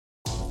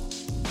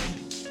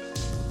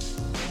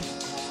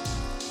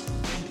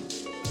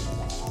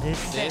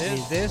This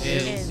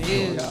is New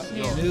York.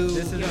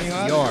 This is New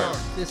York.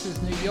 This is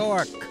New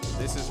York.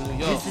 This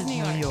is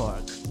New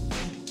York.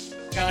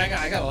 I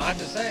got a lot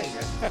to say.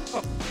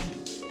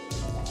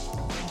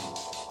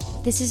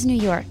 This is New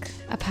York,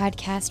 a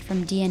podcast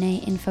from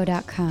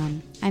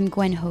DNAinfo.com. I'm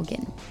Gwen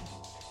Hogan.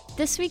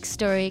 This week's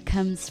story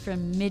comes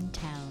from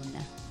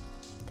Midtown,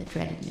 the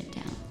dreaded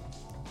Midtown.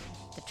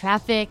 The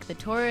traffic, the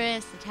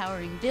tourists, the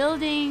towering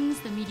buildings,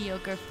 the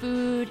mediocre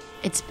food.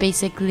 It's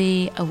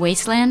basically a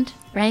wasteland,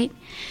 right?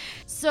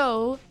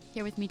 So,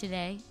 here with me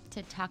today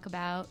to talk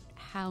about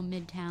how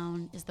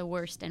Midtown is the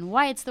worst and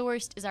why it's the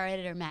worst is our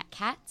editor, Matt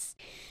Katz.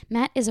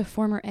 Matt is a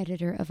former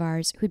editor of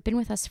ours who'd been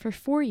with us for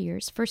 4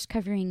 years, first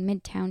covering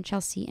Midtown,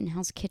 Chelsea, and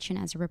Hell's Kitchen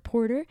as a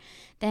reporter,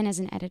 then as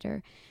an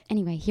editor.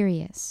 Anyway, here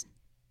he is.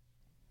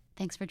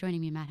 Thanks for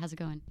joining me, Matt. How's it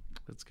going?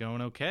 It's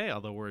going okay,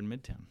 although we're in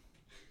Midtown.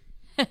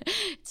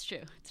 It's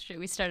true.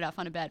 We started off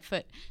on a bad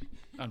foot.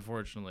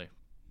 Unfortunately.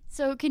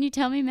 So can you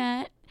tell me,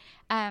 Matt,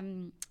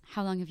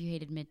 how long have you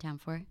hated Midtown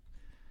for?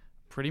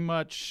 Pretty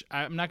much,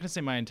 I'm not going to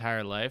say my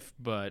entire life,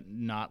 but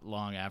not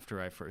long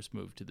after I first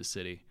moved to the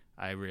city.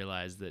 I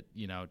realized that,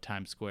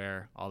 Times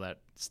Square, all that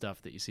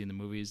stuff that you see in the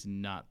movies,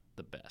 not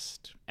the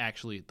best.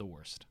 Actually, the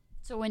worst.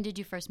 So when did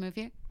you first move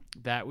here?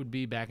 That would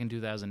be back in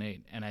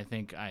 2008, and I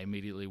think I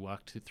immediately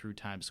walked through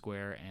Times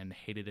Square and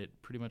hated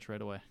it pretty much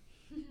right away.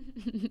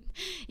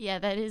 Yeah,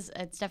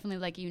 it's definitely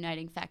like a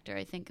uniting factor,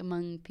 I think,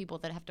 among people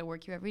that have to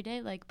work here every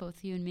day, like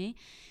both you and me.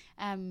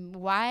 How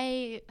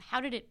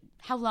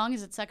long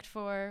has it sucked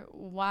for?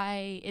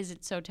 Why is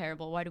it so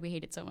terrible? Why do we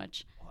hate it so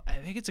much? Well, I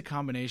think it's a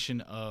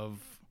combination of,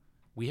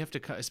 we have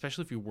to,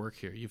 especially if you work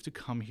here, you have to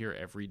come here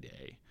every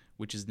day,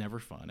 which is never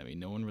fun. I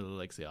mean, no one really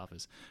likes the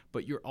office,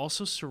 but you're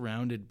also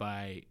surrounded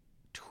by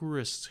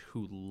tourists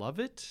who love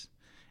it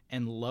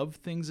and love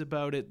things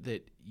about it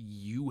that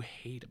you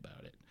hate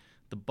about it.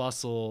 The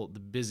bustle, the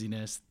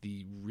busyness,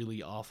 the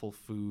really awful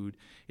food.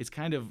 It's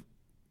kind of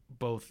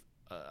both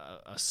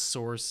a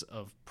source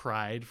of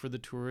pride for the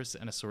tourists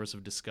and a source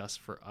of disgust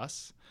for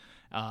us.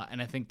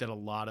 And I think that a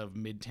lot of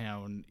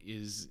Midtown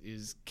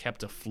is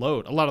kept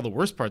afloat. A lot of the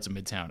worst parts of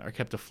Midtown are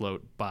kept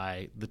afloat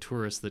by the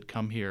tourists that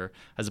come here,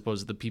 as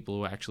opposed to the people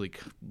who actually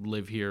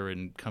live here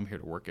and come here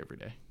to work every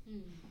day.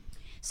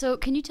 So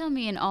can you tell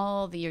me, in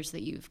all the years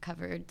that you've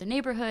covered the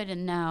neighborhood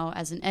and now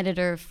as an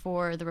editor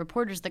for the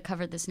reporters that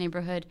covered this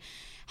neighborhood,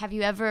 have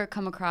you ever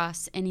come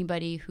across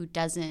anybody who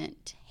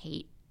doesn't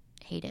hate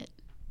it?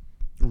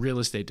 Real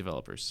estate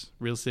developers.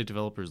 Real estate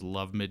developers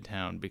love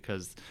Midtown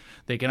because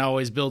they can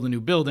always build a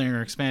new building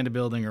or expand a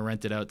building or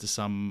rent it out to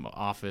some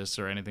office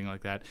or anything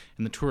like that.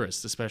 And the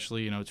tourists,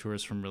 especially,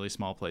 tourists from really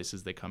small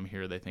places, they come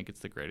here, they think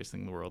it's the greatest thing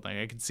in the world.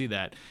 I can see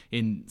that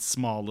in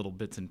small little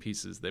bits and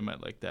pieces. They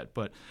might like that.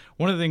 But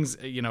one of the things,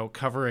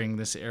 covering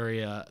this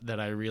area that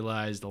I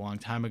realized a long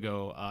time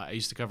ago, I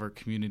used to cover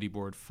Community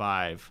Board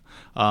 5,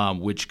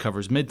 which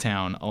covers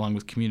Midtown, along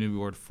with Community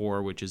Board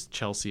 4, which is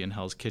Chelsea and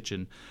Hell's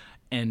Kitchen.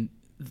 And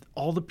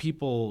all the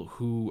people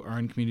who are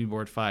in Community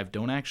Board 5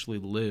 don't actually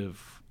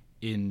live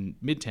in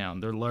Midtown.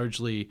 They're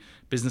largely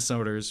business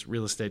owners,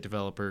 real estate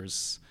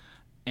developers,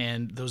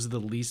 and those are the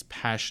least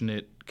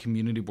passionate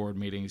community board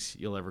meetings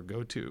you'll ever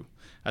go to,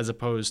 as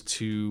opposed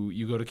to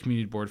you go to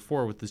Community Board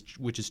 4,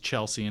 which is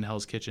Chelsea and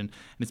Hell's Kitchen, and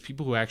it's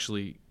people who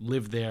actually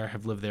live there,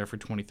 have lived there for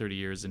 20, 30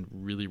 years, and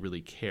really,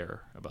 really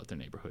care about their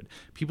neighborhood.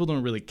 People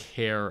don't really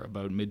care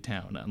about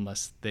Midtown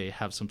unless they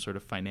have some sort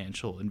of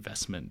financial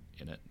investment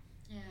in it.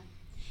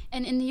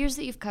 And in the years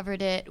that you've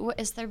covered it,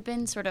 has there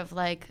been sort of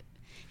like,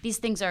 these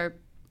things are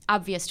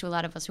obvious to a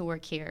lot of us who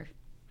work here.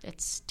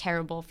 It's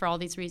terrible for all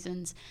these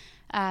reasons.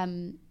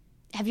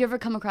 Have you ever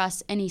come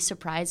across any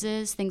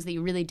surprises, things that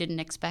you really didn't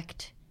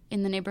expect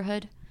in the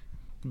neighborhood?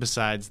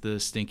 Besides the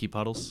stinky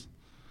puddles,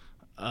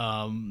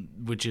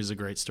 which is a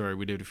great story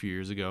we did a few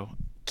years ago.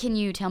 Can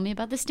you tell me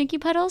about the stinky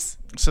puddles?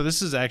 So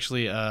this is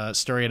actually a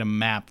story at a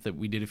map that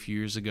we did a few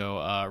years ago.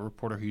 A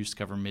reporter who used to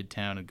cover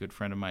Midtown, a good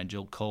friend of mine,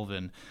 Jill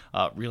Colvin,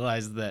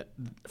 realized that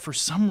for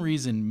some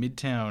reason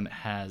Midtown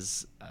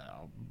has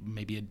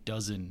maybe a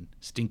dozen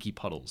stinky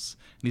puddles.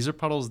 And these are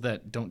puddles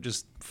that don't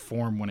just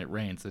form when it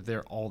rains. They're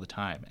there all the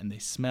time. And they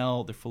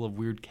smell. They're full of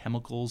weird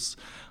chemicals.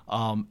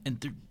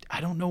 And I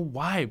don't know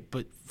why,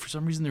 but for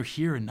some reason they're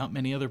here and not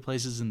many other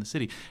places in the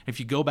city. If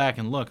you go back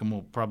and look, and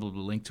we'll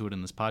probably link to it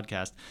in this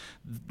podcast,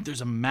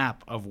 there's a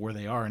map of where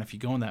they are. And if you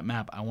go on that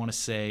map, I want to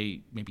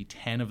say maybe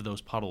 10 of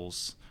those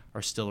puddles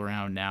are still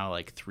around now,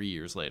 like 3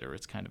 years later.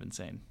 It's kind of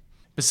insane.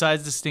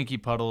 Besides the stinky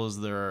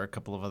puddles, there are a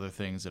couple of other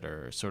things that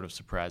are sort of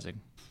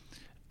surprising.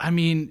 I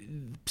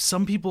mean,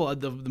 some people,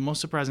 the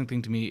most surprising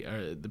thing to me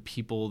are the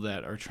people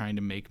that are trying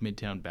to make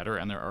Midtown better,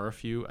 and there are a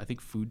few. I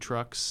think food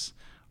trucks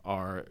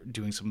are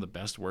doing some of the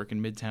best work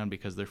in Midtown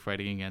because they're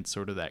fighting against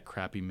sort of that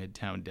crappy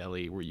Midtown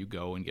deli where you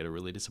go and get a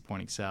really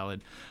disappointing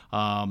salad.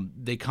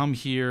 They come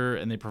here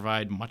and they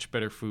provide much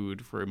better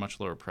food for a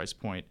much lower price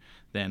point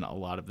than a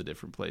lot of the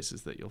different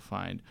places that you'll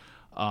find.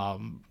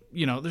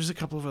 There's a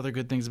couple of other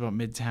good things about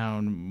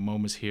Midtown.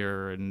 MoMA's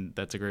here, and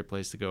that's a great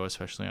place to go,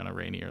 especially on a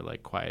rainy or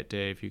quiet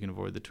day if you can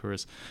avoid the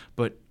tourists.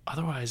 But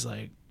otherwise,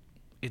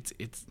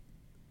 it's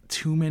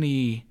too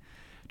many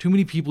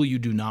people you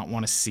do not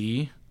want to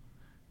see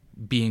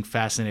being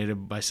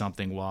fascinated by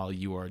something while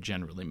you are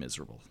generally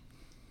miserable.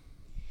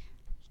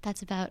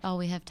 That's about all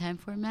we have time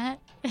for, Matt.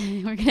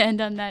 We're going to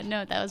end on that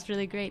note. That was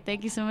really great.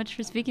 Thank you so much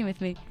for speaking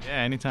with me. Yeah,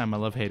 anytime. I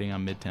love hating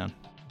on Midtown.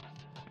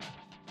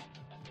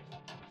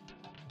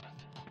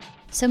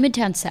 So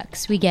Midtown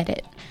sucks. We get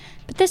it.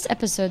 But this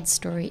episode's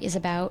story is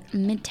about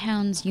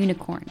Midtown's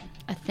unicorn,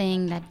 a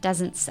thing that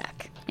doesn't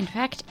suck. In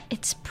fact,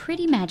 it's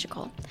pretty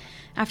magical.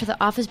 After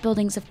the office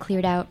buildings have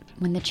cleared out,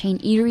 when the chain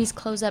eateries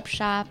close up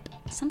shop,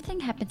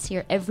 something happens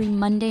here every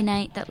Monday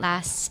night that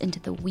lasts into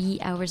the wee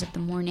hours of the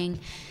morning,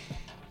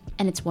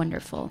 and it's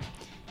wonderful.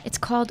 It's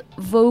called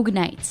Vogue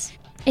Nights.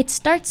 It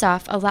starts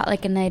off a lot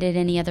like a night at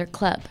any other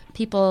club.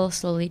 People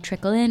slowly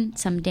trickle in,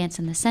 some dance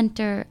in the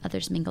center,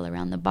 others mingle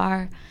around the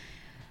bar.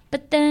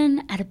 But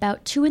then, at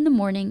about 2 in the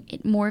morning,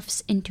 it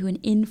morphs into an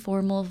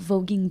informal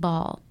voguing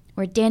ball,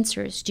 where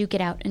dancers duke it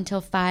out until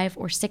 5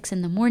 or 6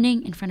 in the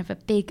morning in front of a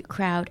big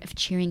crowd of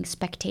cheering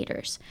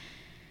spectators.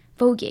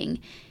 Voguing,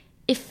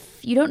 if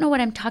you don't know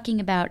what I'm talking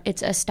about,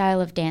 it's a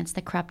style of dance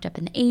that cropped up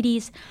in the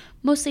 80s,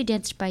 mostly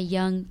danced by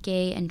young,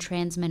 gay, and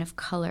trans men of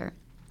color.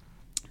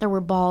 There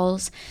were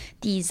balls,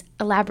 these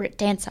elaborate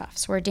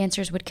dance-offs where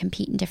dancers would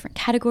compete in different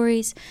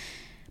categories.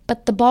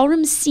 But the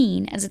ballroom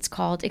scene, as it's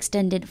called,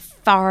 extended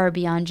far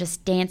beyond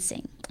just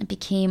dancing. It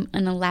became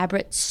an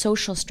elaborate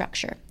social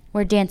structure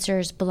where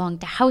dancers belong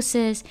to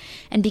houses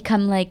and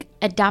become like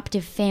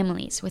adoptive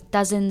families with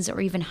dozens or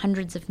even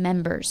hundreds of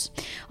members,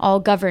 all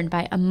governed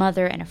by a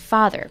mother and a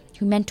father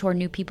who mentor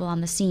new people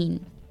on the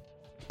scene.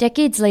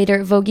 Decades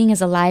later, voguing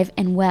is alive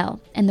and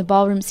well, and the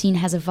ballroom scene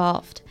has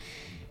evolved.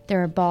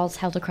 There are balls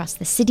held across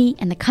the city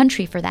and the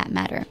country, for that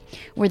matter,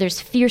 where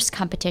there's fierce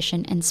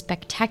competition and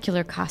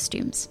spectacular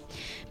costumes.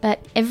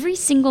 But every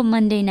single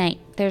Monday night,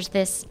 there's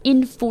this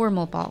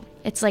informal ball.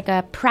 It's like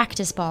a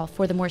practice ball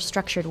for the more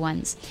structured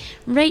ones,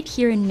 right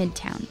here in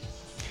Midtown.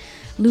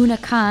 Luna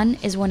Khan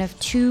is one of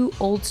 2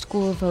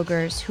 old-school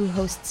voguers who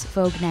hosts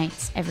Vogue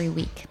Nights every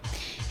week.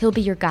 He'll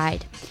be your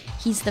guide.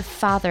 He's the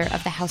father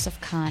of the House of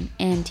Khan,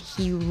 and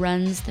he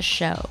runs the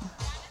show.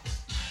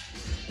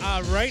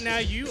 Right now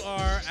you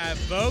are at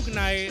Vogue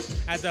Night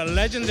at the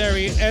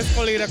legendary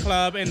Escolita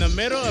Club in the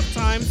middle of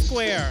Times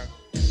Square.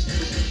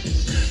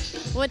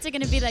 What's it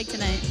going to be like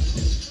tonight?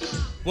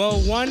 Well,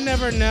 one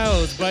never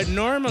knows, but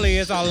normally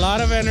it's a lot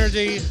of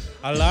energy,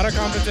 a lot of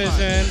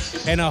competition,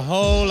 and a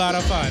whole lot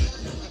of fun.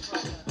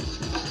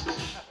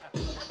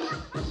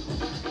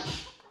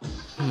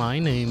 My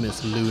name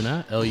is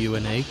Luna,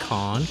 Luna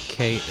Khan,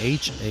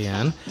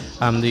 Khan.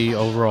 I'm the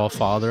overall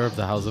father of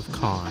the House of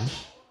Khan.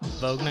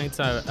 Vogue Nights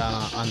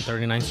on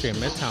 39th Street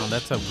in Midtown,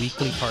 that's a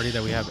weekly party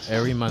that we have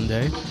every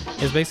Monday.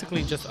 It's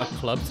basically just a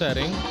club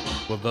setting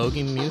with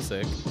voguing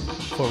music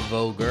for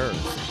voguers.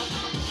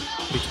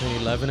 Between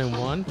 11 and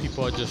 1,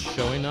 people are just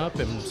showing up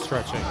and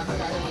stretching.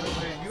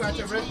 You got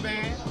your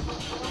wristband?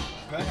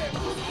 Go ahead.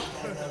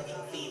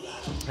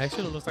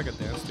 Actually, it looks like a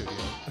dance studio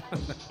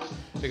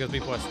because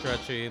people are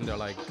stretching, they're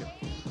like,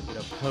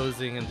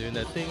 posing and doing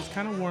their things,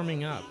 kind of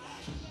warming up.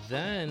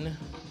 Then,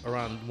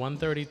 around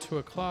 1:30, 2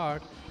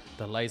 o'clock,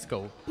 the lights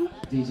go boop.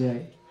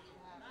 DJ.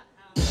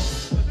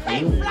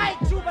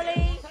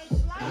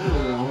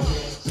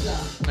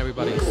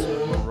 Everybody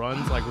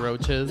runs like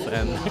roaches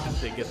and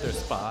they get their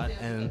spot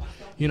and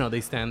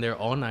they stand there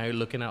all night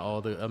looking at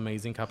all the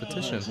amazing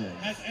competition.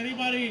 Has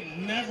anybody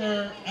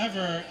never,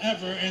 ever,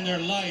 ever in their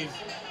life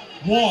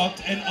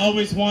walked and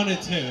always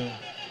wanted to?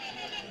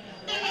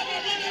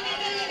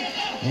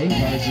 Hey,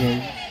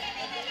 Virgil.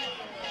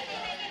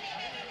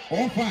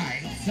 All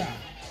fine, sir.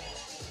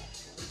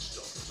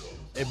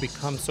 It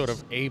becomes sort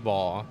of a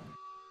ball.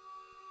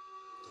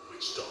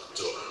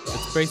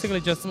 It's basically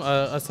just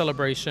a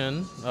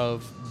celebration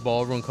of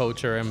ballroom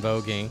culture and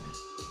voguing.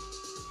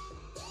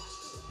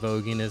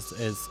 Voguing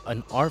is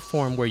an art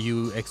form where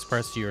you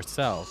express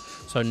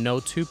yourself. So no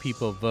 2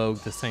 people vogue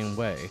the same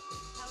way.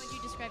 How would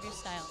you describe your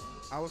style?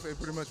 I would say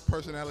pretty much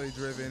personality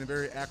driven and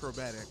very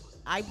acrobatic.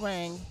 I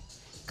bring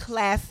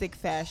classic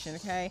fashion,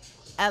 okay?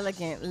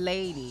 Elegant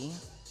lady.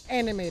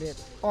 Animated,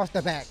 off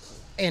the back,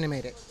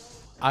 animated.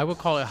 I would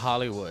call it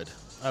Hollywood.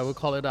 I would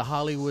call it a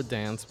Hollywood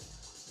dance.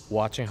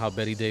 Watching how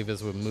Betty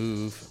Davis would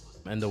move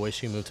and the way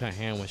she moved her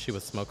hand when she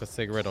would smoke a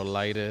cigarette or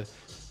light it.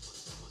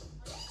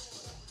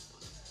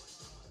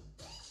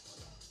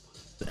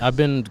 I've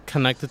been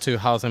connected to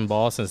House and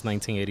Ball since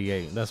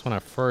 1988. That's when I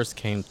first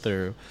came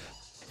through.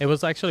 It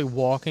was actually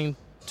walking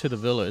to the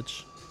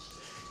Village,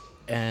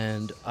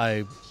 and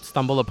I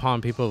stumbled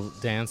upon people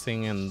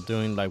dancing and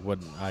doing like what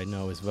I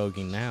know is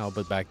voguing now,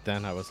 but back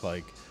then I was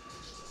like,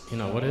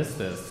 what is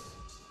this?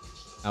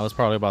 I was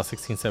probably about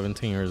 16,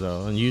 17 years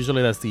old, and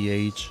usually that's the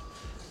age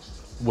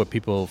where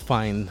people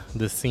find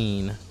the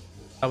scene.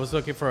 I was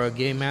looking for a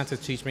gay man to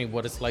teach me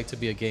what it's like to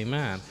be a gay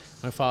man.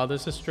 My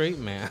father's a straight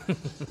man.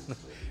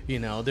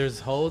 There's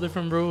whole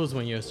different rules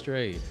when you're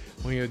straight.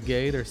 When you're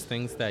gay, there's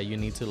things that you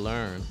need to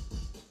learn.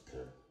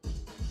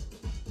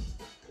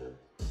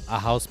 A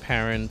house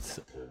parent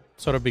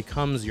sort of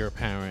becomes your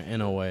parent in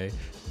a way.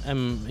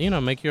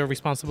 and, make you a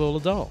responsible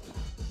adult.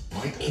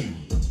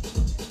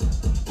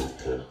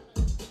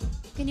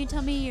 Can you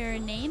tell me your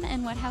name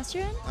and what house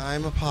you're in?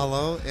 I'm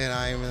Apollo, and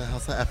I'm in the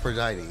House of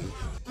Aphrodite.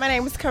 My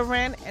name is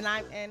Corinne, and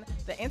I'm in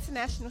the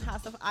International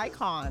House of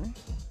Icon.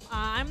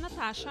 I'm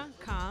Natasha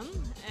Khan,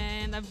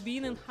 and I've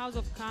been in House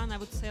of Khan, I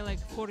would say, like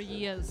 4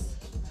 years.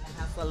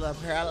 The House of La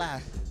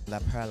Perla. La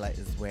Perla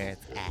is where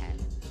it's at.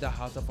 The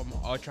House of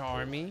Ultra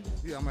Army.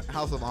 Yeah, I'm at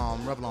House of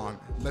Revlon.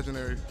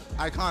 Legendary,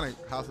 iconic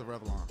House of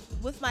Revlon.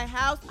 With my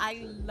house,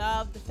 I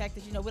love the fact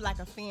that, we're like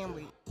a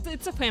family.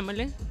 It's a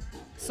family,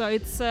 so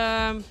it's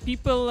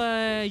people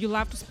you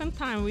love to spend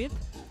time with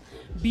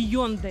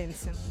beyond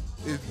dancing.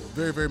 It's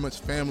very, very much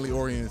family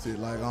oriented.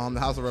 Like the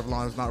House of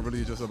Revlon is not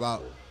really just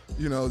about,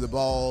 the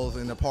balls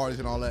and the parties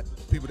and all that.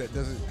 People that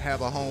doesn't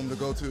have a home to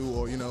go to,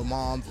 or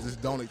moms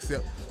just don't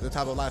accept the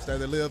type of lifestyle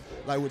they live.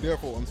 Like we're there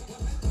for them.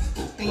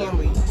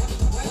 Family.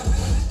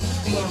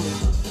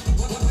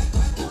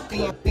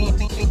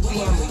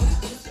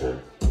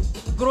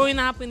 Growing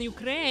up in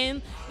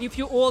Ukraine, if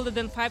you're older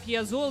than 5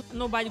 years old,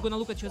 nobody gonna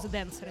look at you as a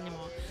dancer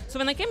anymore. So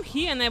when I came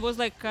here and I was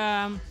like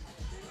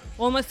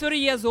almost 30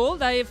 years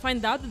old, I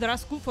find out that there are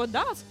schools for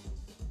adults.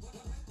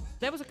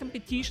 There was a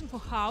competition for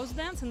house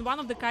dance, and one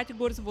of the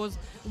categories was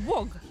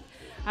Vogue.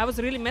 I was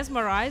really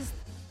mesmerized.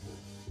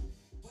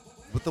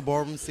 With the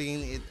ballroom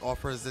scene, it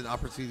offers an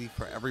opportunity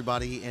for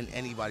everybody and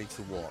anybody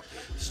to walk.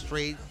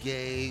 Straight,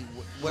 gay,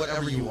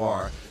 whatever you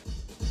are.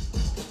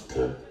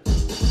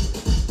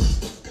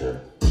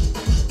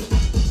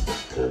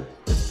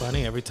 It's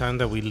funny, every time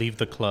that we leave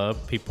the club,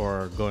 people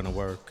are going to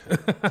work.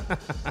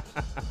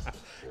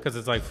 Because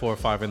it's like 4 or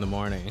 5 in the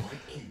morning.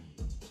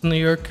 New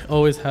York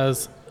always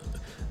has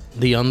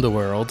the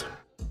underworld.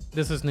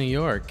 This is New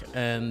York,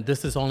 and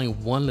this is only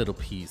one little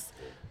piece.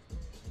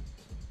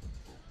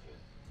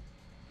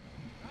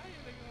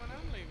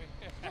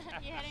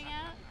 You heading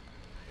out?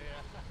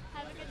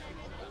 Have a good night.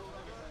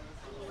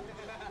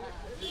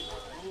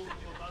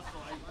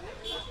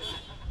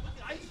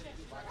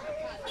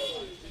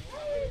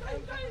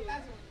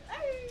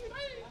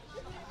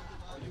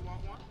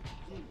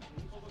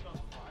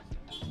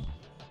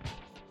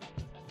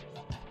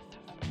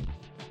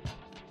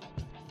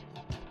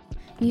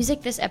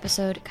 Music this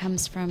episode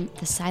comes from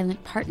The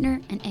Silent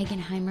Partner and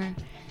Eggenheimer.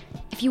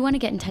 If you want to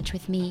get in touch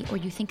with me, or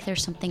you think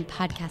there's something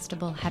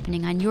podcastable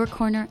happening on your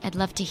corner, I'd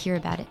love to hear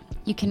about it.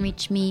 You can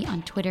reach me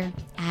on Twitter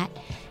at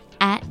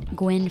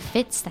Gwen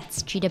Fitz,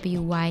 that's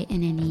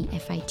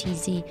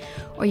GWYNNEFITZ,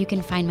 or you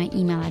can find my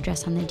email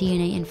address on the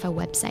DNA Info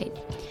website.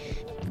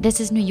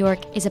 This is New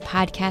York is a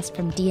podcast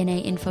from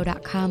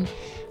DNAinfo.com.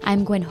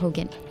 I'm Gwen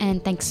Hogan,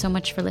 and thanks so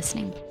much for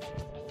listening.